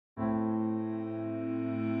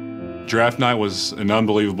Draft night was an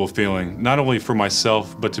unbelievable feeling, not only for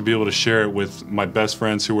myself, but to be able to share it with my best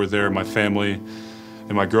friends who were there, my family,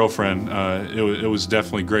 and my girlfriend. It was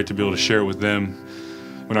definitely great to be able to share it with them.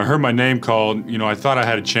 When I heard my name called, I thought I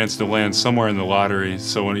had a chance to land somewhere in the lottery.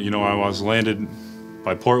 So when, I was landed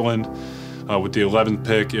by Portland with the 11th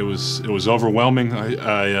pick, it was overwhelming.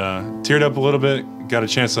 I teared up a little bit, got a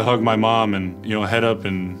chance to hug my mom and, head up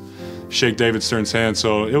and shake David Stern's hand.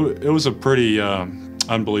 So it was a pretty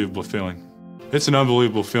unbelievable feeling. It's an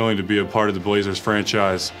unbelievable feeling to be a part of the Blazers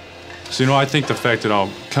franchise. So, I think the fact that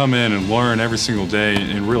I'll come in and learn every single day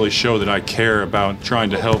and really show that I care about trying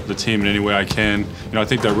to help the team in any way I can, I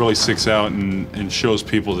think that really sticks out and shows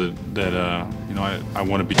people that I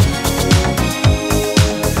want to be.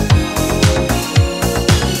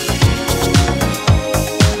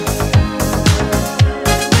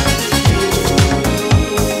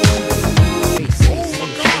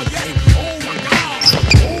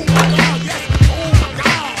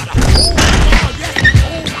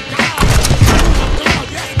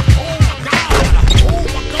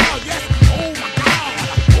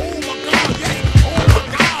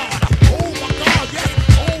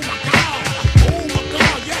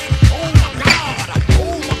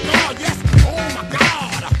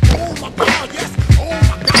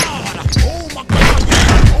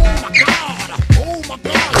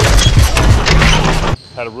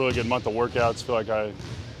 Had a really good month of workouts. Feel like I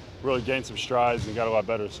really gained some strides and got a lot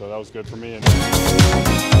better, so that was good for me.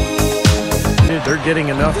 They're getting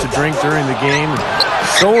enough to drink during the game.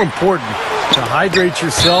 So important to hydrate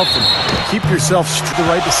yourself and keep yourself the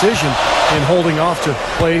right decision in holding off to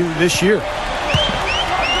play this year.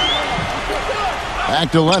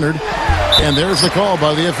 Back to Leonard, and there's the call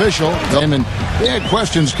by the official. And they had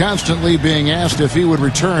questions constantly being asked if he would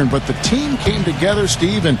return, but the team came together,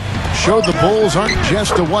 Steve, and showed the Bulls aren't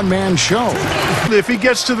just a one-man show. If he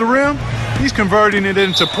gets to the rim, he's converting it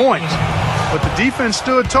into points. But the defense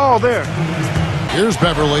stood tall there. Here's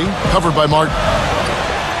Beverly, covered by Martin.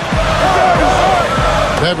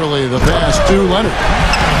 Beverly, the pass to Leonard.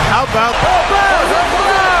 How about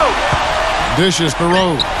Dishes to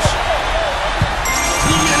Rose.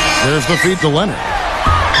 There's the feed to Leonard.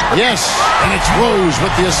 Yes, and it's Rose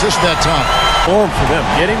with the assist that time. Form for them,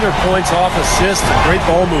 getting their points off assists and great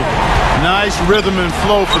ball movement. nice rhythm and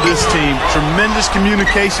flow for this team. Tremendous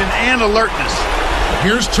communication and alertness.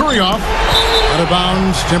 Here's Turioff. Out of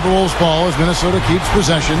bounds, Timberwolves ball as Minnesota keeps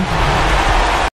possession.